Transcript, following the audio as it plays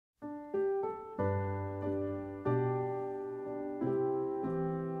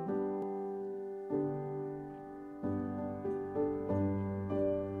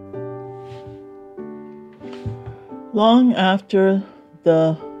Long after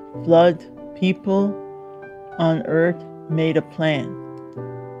the flood, people on earth made a plan.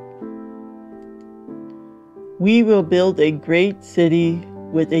 We will build a great city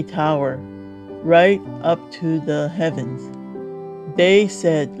with a tower right up to the heavens. They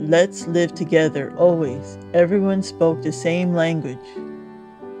said, "Let's live together always." Everyone spoke the same language.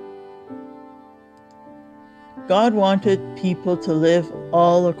 God wanted people to live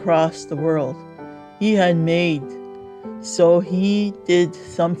all across the world He had made, so He did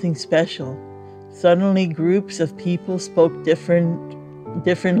something special. Suddenly, groups of people spoke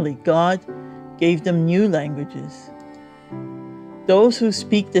differently. God gave them new languages. Those who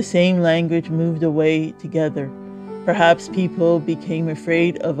speak the same language moved away together. Perhaps people became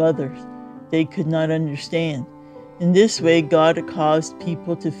afraid of others they could not understand. In this way, God caused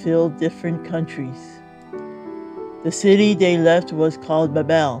people to fill different countries. The city they left was called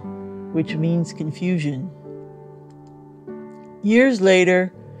Babel, which means confusion. Years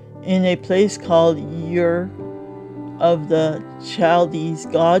later, in a place called Ur of the Chaldees,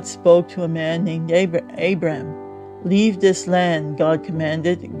 God spoke to a man named Abram. "Leave this land," God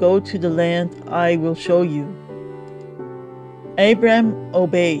commanded. "Go to the land I will show you." Abram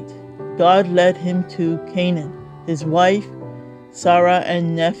obeyed. God led him to Canaan. His wife, Sarah,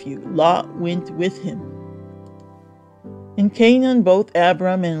 and nephew, Lot, went with him. In Canaan, both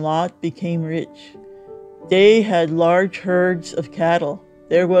Abram and Lot became rich. They had large herds of cattle.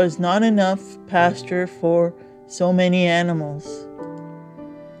 There was not enough pasture for so many animals.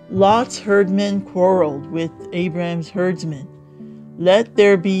 Lot's herdmen quarreled with Abram's herdsmen. "Let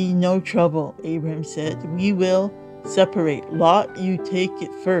there be no trouble," Abram said. "We will separate. Lot, you take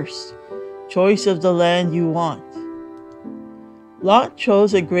it first. Choice of the land you want." Lot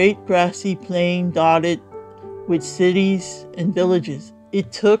chose a great grassy plain dotted with cities and villages.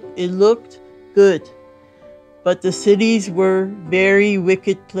 It looked good, but the cities were very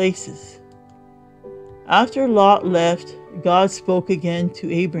wicked places. After Lot left, God spoke again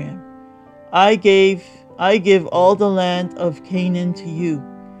to Abram. I give all the land of Canaan to you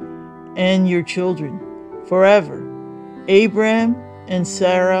and your children forever." Abram and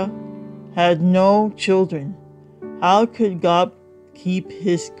Sarah had no children. How could God keep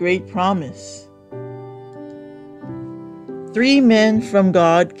His great promise? 3 men from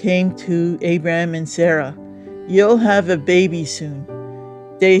God came to Abram and Sarah. "You'll have a baby soon,"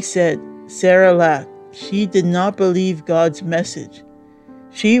 they said. Sarah laughed. She did not believe God's message.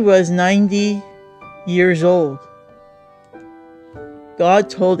 She was 90 years old. God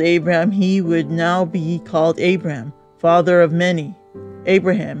told Abraham he would now be called Abraham, father of many,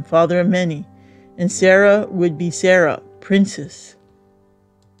 Abraham, father of many, and Sarah would be Sarah, princess.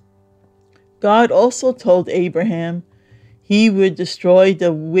 God also told Abraham He would destroy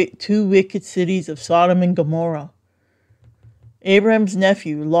the 2 wicked cities of Sodom and Gomorrah. Abraham's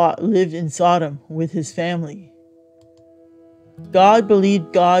nephew, Lot, lived in Sodom with his family. God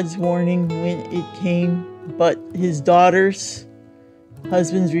believed God's warning when it came, but his daughters'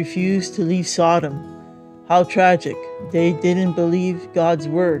 husbands refused to leave Sodom. How tragic. They didn't believe God's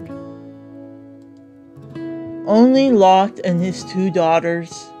word. Only Lot and his 2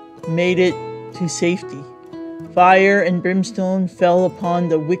 daughters made it to safety. Fire and brimstone fell upon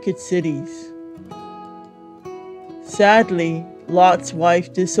the wicked cities. Sadly, Lot's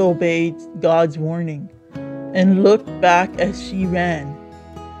wife disobeyed God's warning and looked back as she ran.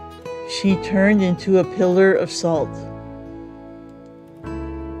 She turned into a pillar of salt.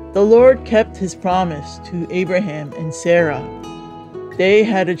 The Lord kept His promise to Abraham and Sarah. They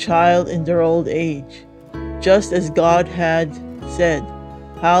had a child in their old age, just as God had said.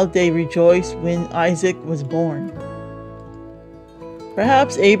 How they rejoiced when Isaac was born.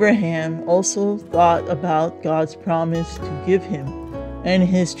 Perhaps Abraham also thought about God's promise to give him and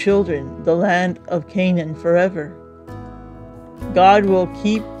his children the land of Canaan forever. God will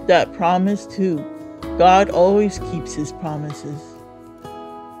keep that promise too. God always keeps His promises.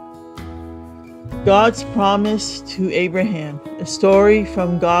 God's promise to Abraham, a story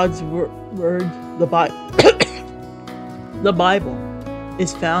from God's word, the Bible.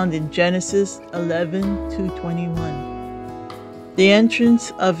 Is found in Genesis 11:21. The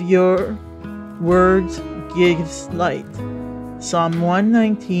entrance of your words gives light. Psalm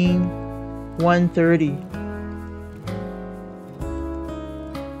 119:130.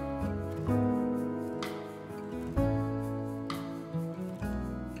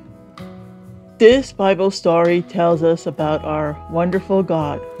 This Bible story tells us about our wonderful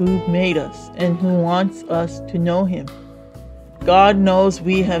God who made us and who wants us to know Him. God knows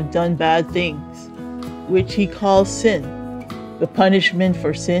we have done bad things, which He calls sin. The punishment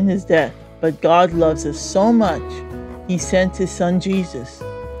for sin is death, but God loves us so much He sent His Son Jesus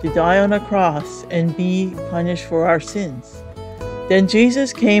to die on a cross and be punished for our sins. Then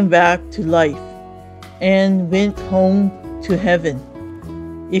Jesus came back to life and went home to heaven.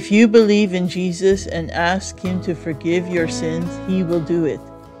 If you believe in Jesus and ask Him to forgive your sins, He will do it.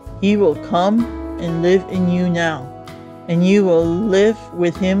 He will come and live in you now, and you will live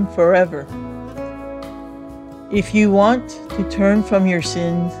with Him forever. If you want to turn from your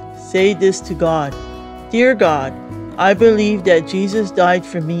sins, say this to God. Dear God, I believe that Jesus died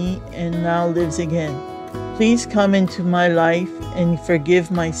for me and now lives again. Please come into my life and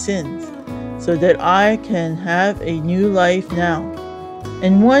forgive my sins, so that I can have a new life now,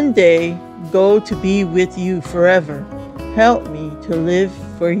 and one day go to be with you forever. Help me to live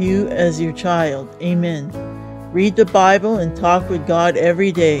for you as your child. Amen. Read the Bible and talk with God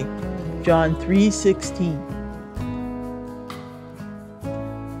every day. John 3:16.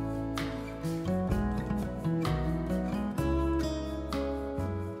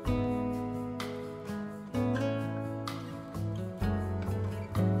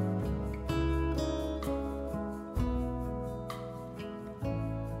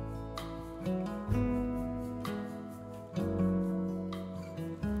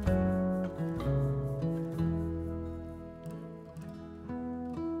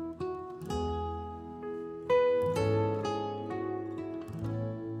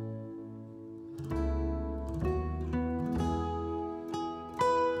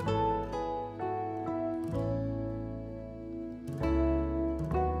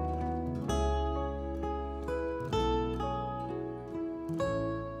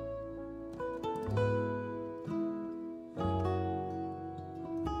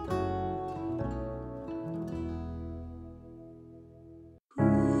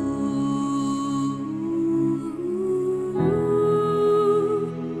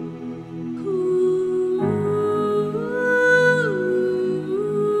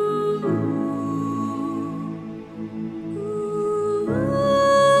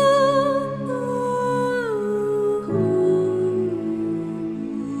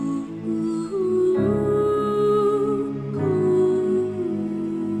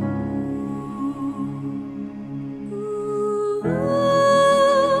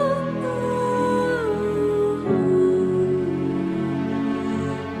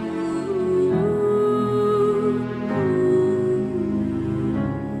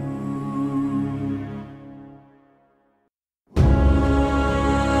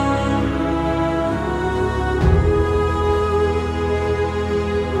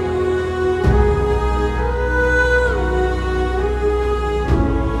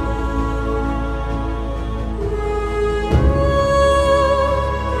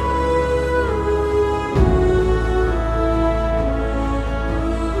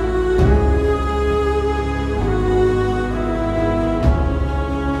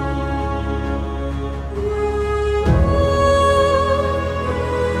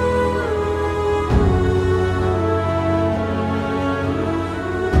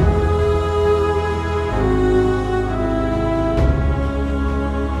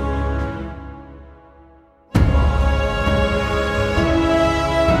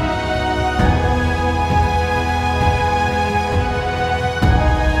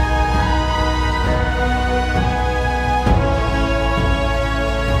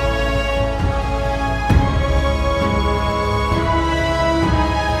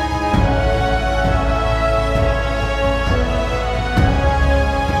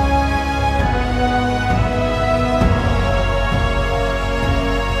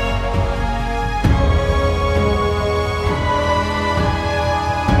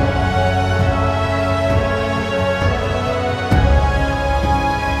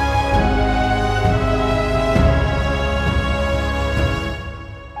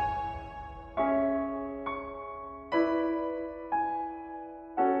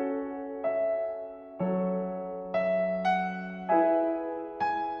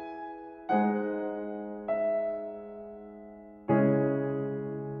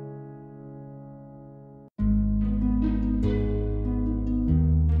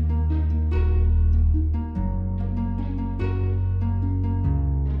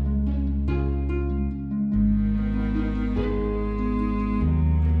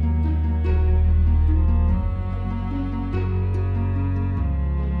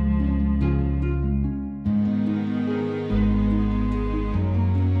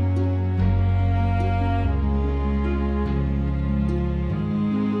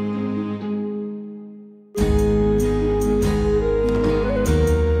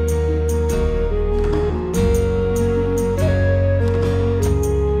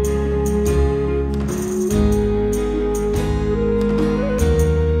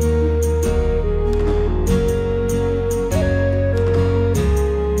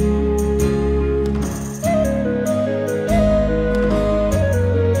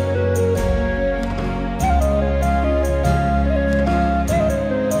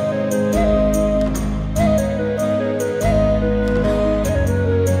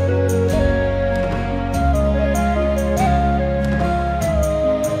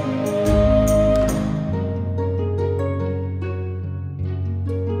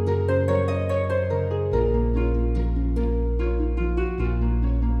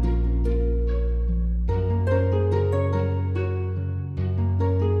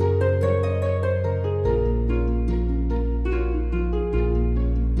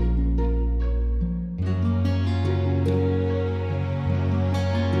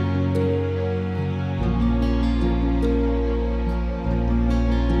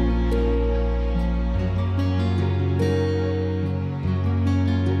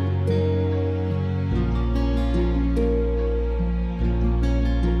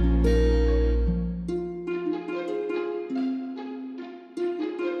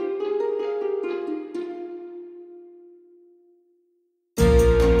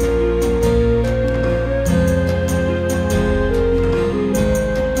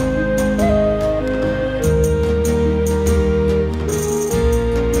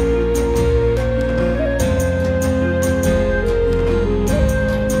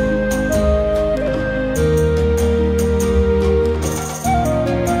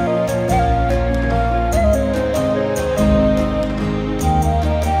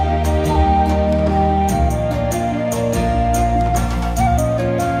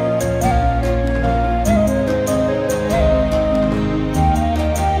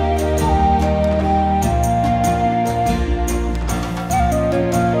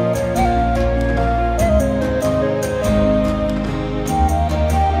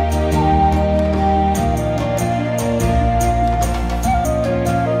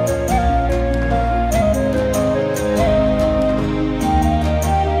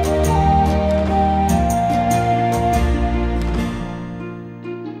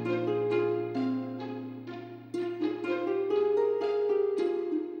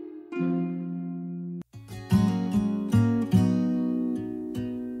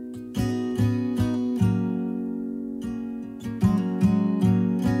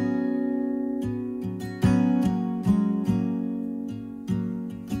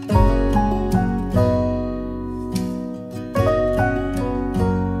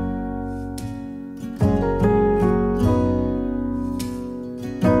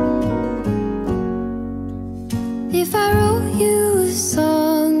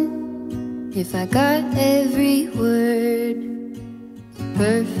 If I got every word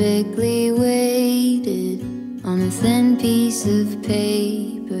perfectly weighted on a thin piece of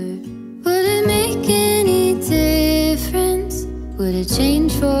paper, would it make any difference? Would it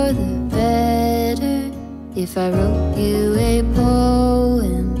change for the better? If I wrote you a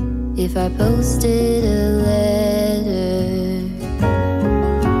poem, if I posted a letter?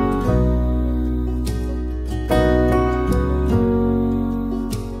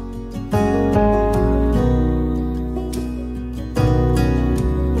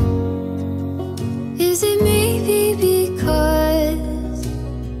 Is it maybe because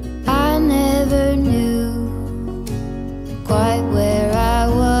I never knew quite where I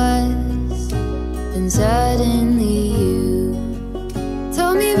was, and suddenly you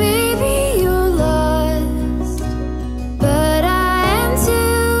told me, baby, you're lost, but I am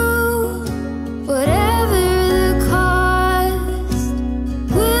too. Whatever the cost,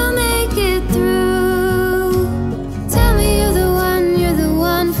 we'll make it through. Tell me you're the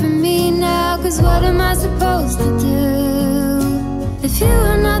one for me now, 'cause what am I supposed to do? If you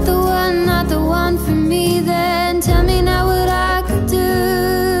are not the one for me, then tell me now what I could do.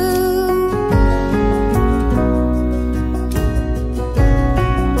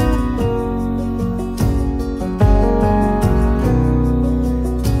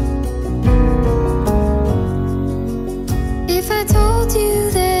 If I told you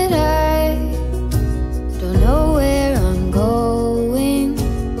that I don't know where I'm going,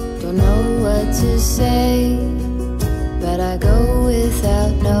 don't know what to say, but I go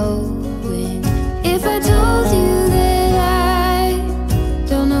without knowing. If I told you that I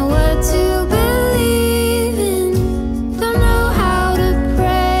don't know what to believe in, don't know how to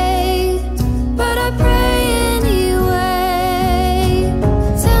pray, but I pray anyway.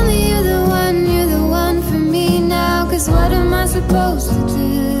 Tell me you're the one for me now, 'cause what am I supposed to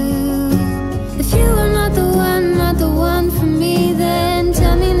do? If you are not the one for me, then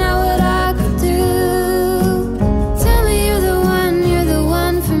tell me now what I could do. Tell me you're the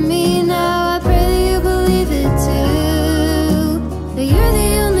one for me now. I pray that you believe it too, that you're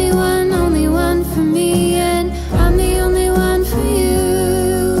the only one for me, and I'm the only one for you.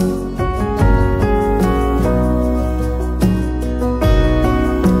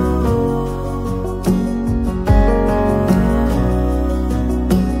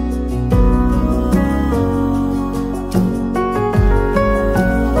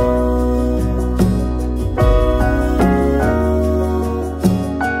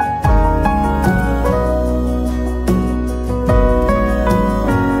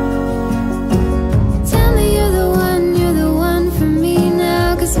 Tell me you're the one for me now,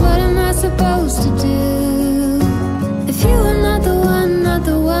 'cause what am I supposed to do? If you are not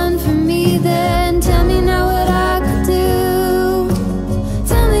the one for me, then tell me now what I could do.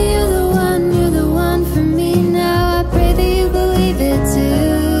 Tell me you're the one for me now. I pray that you believe it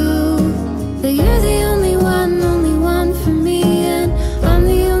too, that you're the only one for me, and I'm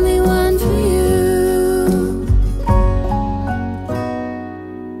the only one for you.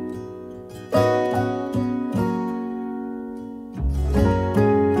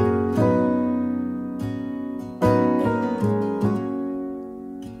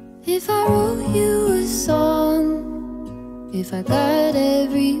 If I wrote you a song, if I got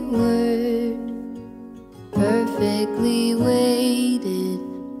every word perfectly weighted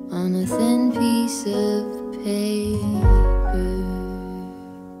on a thin piece of paper.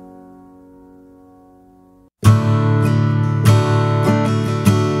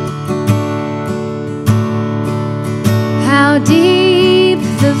 How deep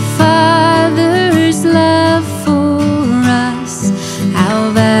the Father's love for us, how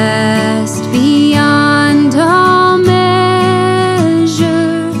vast beyond all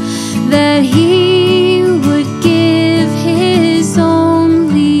measure, that He would give His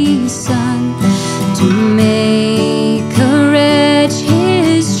only Son to make a wretch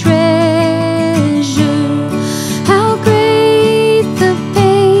His treasure. How great the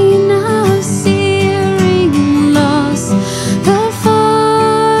pain of searing loss, the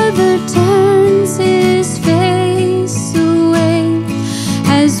Father turns His face away,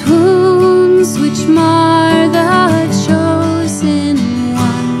 as wounds which mar the chosen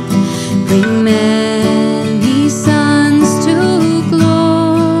one bring many sons to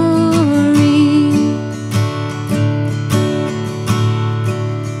glory.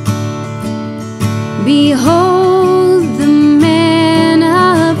 Behold the man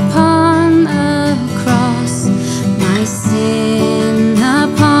upon a cross, my sin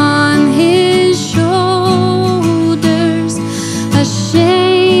upon His shoulders.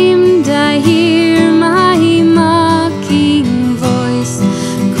 Ashamed, I hear my mocking voice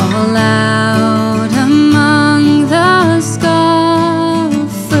call out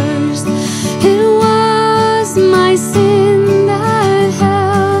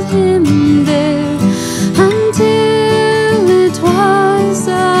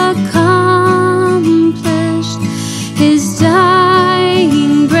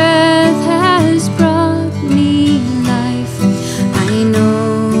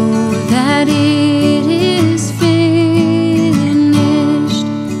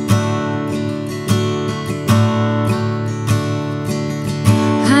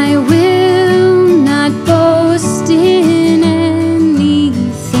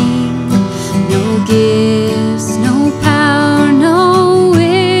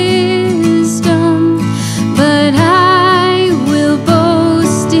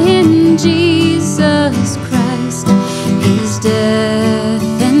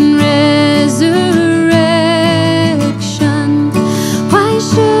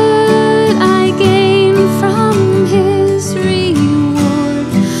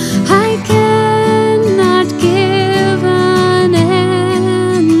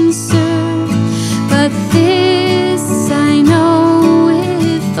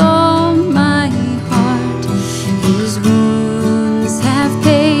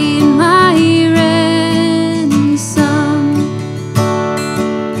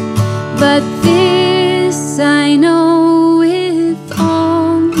But this I know with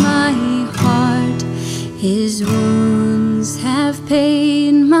all my heart, His wounds have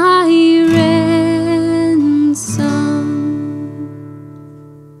paid my ransom.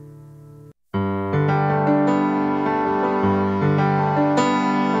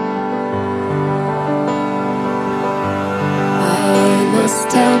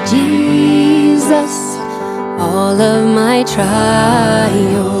 Tell Jesus all of my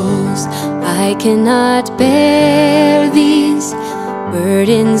trials. I cannot bear these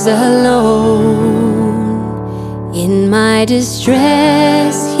burdens alone. In my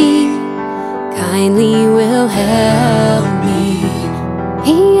distress, He kindly will help me.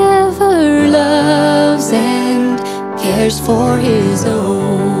 He ever loves and cares for His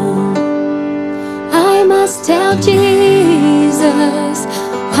own. I must tell Jesus,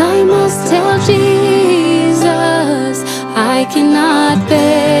 I must tell Jesus, I cannot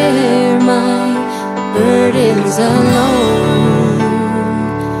bear my burdens alone.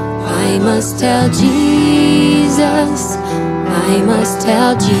 I must tell Jesus, I must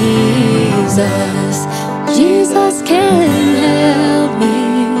tell Jesus, Jesus can help me,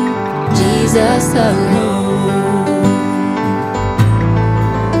 Jesus alone.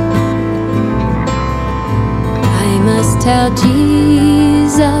 I must tell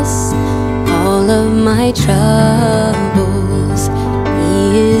Jesus all of my troubles. He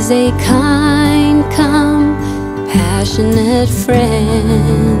is a kind, compassionate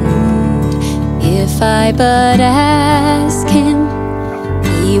friend. If I but ask Him,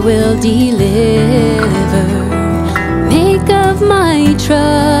 He will deliver. Make of my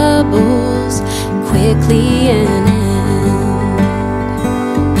troubles quickly an end.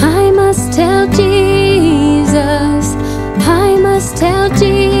 I must tell Jesus, I must tell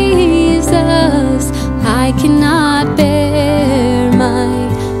Jesus, I cannot bear my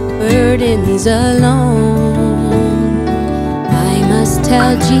burdens alone. I must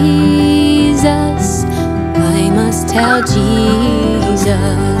tell Jesus, I must tell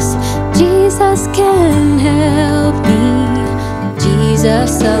Jesus, Jesus can help me,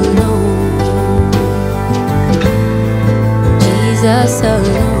 Jesus alone, Jesus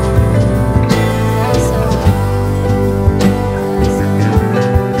alone.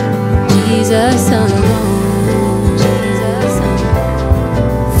 Jesus alone, Jesus alone.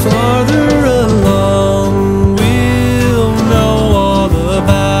 Farther along, we'll know all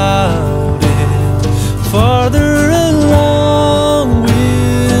about it. Farther along,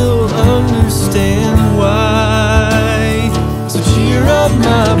 we'll understand why. So cheer up,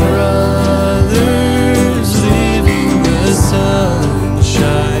 my brothers, live in the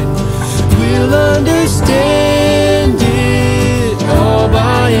sunshine. We'll understand it all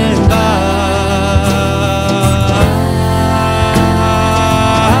by and by.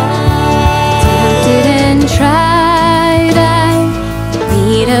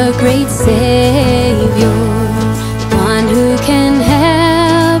 A great Savior, one who can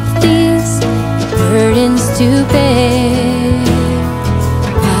help these burdens to bear.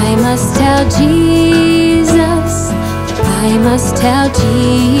 I must tell Jesus, I must tell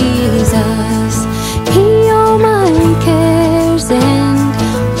Jesus, He all my cares and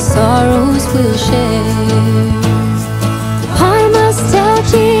sorrows will share. I must tell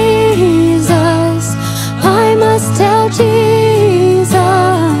Jesus, I must tell Jesus,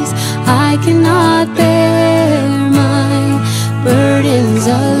 I cannot bear my burdens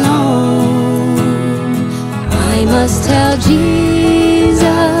alone. I must tell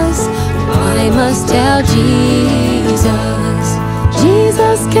Jesus, I must tell Jesus,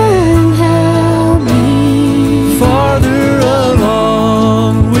 Jesus can help me. Farther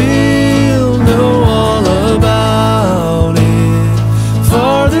along, we'll know all about it.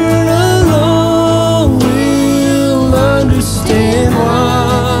 Farther along, we'll understand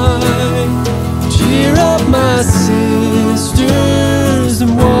why. Cheer up, my sisters,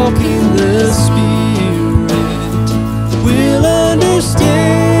 and walk in the Spirit. We'll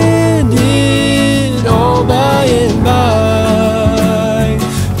understand it all by and by.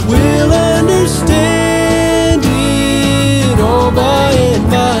 We'll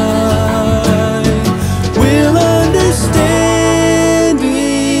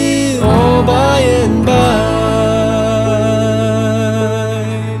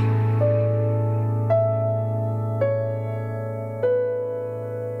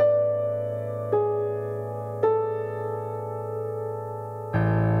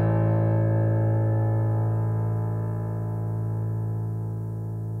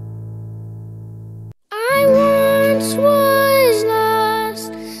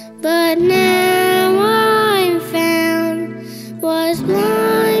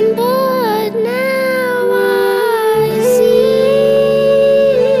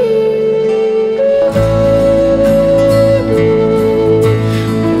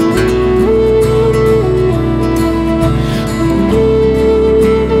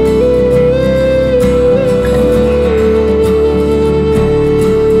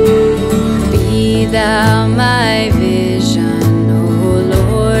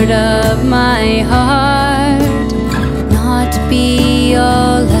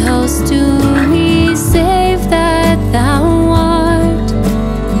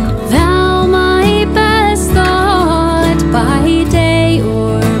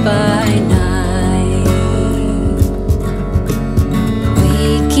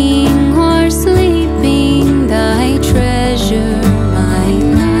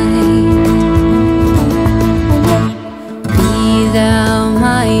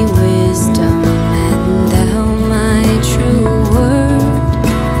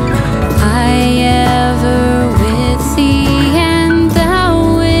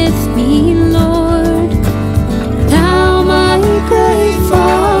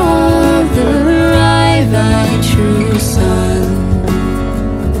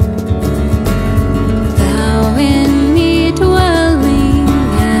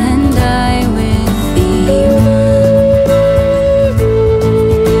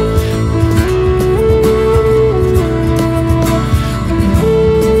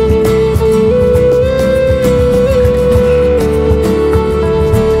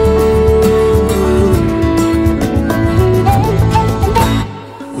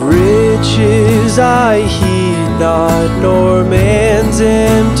I heed not nor man's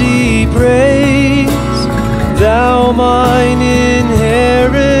empty praise. Thou mine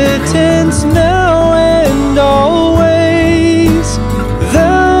inheritance now and always.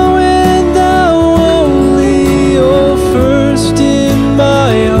 Thou and thou only, O first in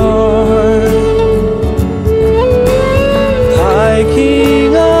my heart. High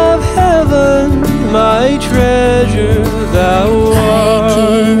King of heaven, my treasure thou art.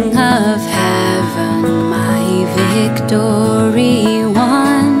 King of heaven, my victory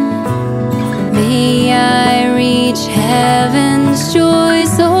won. May I reach heaven's joy